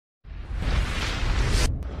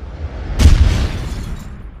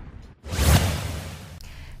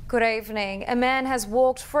Good evening. A man has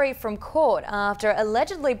walked free from court after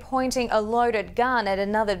allegedly pointing a loaded gun at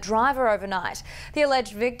another driver overnight. The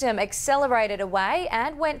alleged victim accelerated away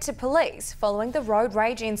and went to police following the road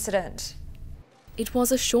rage incident. It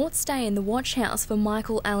was a short stay in the watch house for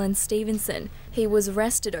Michael Allen Stevenson. He was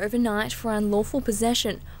arrested overnight for unlawful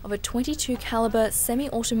possession of a .22 caliber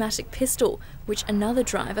semi-automatic pistol, which another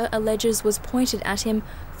driver alleges was pointed at him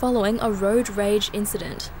following a road rage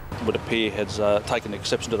incident. It would appear has taken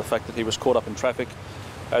exception to the fact that he was caught up in traffic.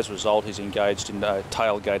 As a result, he's engaged in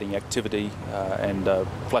tailgating activity and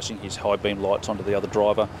flashing his high beam lights onto the other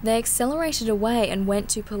driver. They accelerated away and went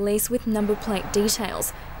to police with number plate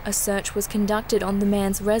details. A search was conducted on the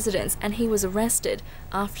man's residence and he was arrested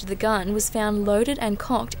after the gun was found loaded and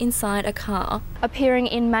cocked inside a car. Appearing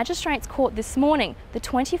in Magistrates Court this morning, the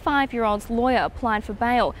 25-year-old's lawyer applied for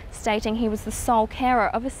bail, stating he was the sole carer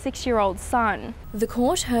of a 6-year-old son. The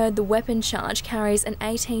court heard the weapon charge carries an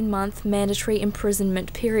 18-month mandatory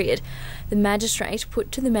imprisonment period. The magistrate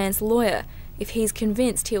put to the man's lawyer, if he's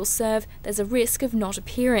convinced he'll serve, there's a risk of not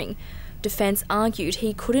appearing. Defence argued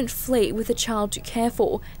he couldn't flee with a child to care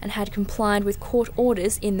for and had complied with court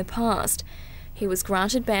orders in the past. He was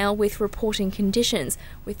granted bail with reporting conditions,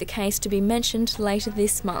 with the case to be mentioned later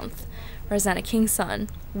this month. Rosanna Kingson,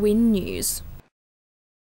 Win News.